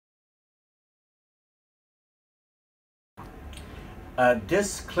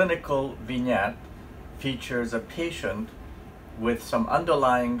This clinical vignette features a patient with some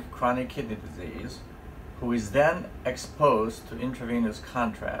underlying chronic kidney disease who is then exposed to intravenous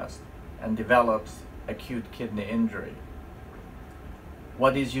contrast and develops acute kidney injury.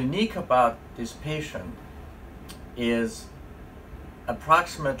 What is unique about this patient is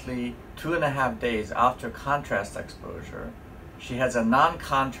approximately 2.5 days after contrast exposure, she has a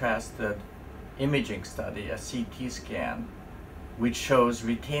non-contrasted imaging study, a CT scan, which shows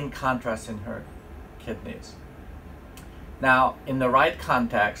retained contrast in her kidneys. Now, in the right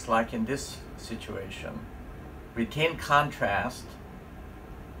context, like in this situation, retained contrast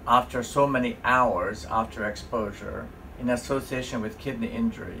after so many hours after exposure in association with kidney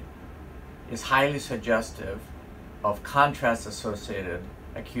injury is highly suggestive of contrast-associated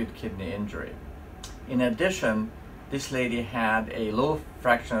acute kidney injury. In addition, this lady had a low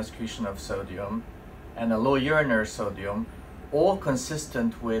fractional excretion of sodium and a low urinary sodium, all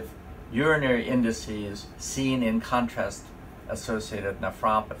consistent with urinary indices seen in contrast-associated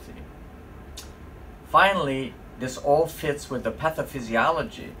nephropathy. Finally, this all fits with the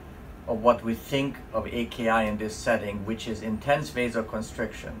pathophysiology of what we think of AKI in this setting, which is intense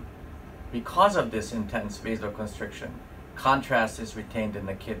vasoconstriction. Because of this intense vasoconstriction, contrast is retained in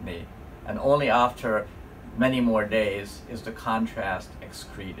the kidney, and only after many more days is the contrast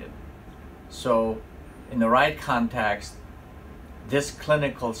excreted. So, in the right context, this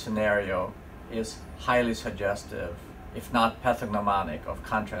clinical scenario is highly suggestive, if not pathognomonic, of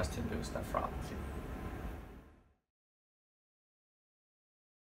contrast-induced nephropathy.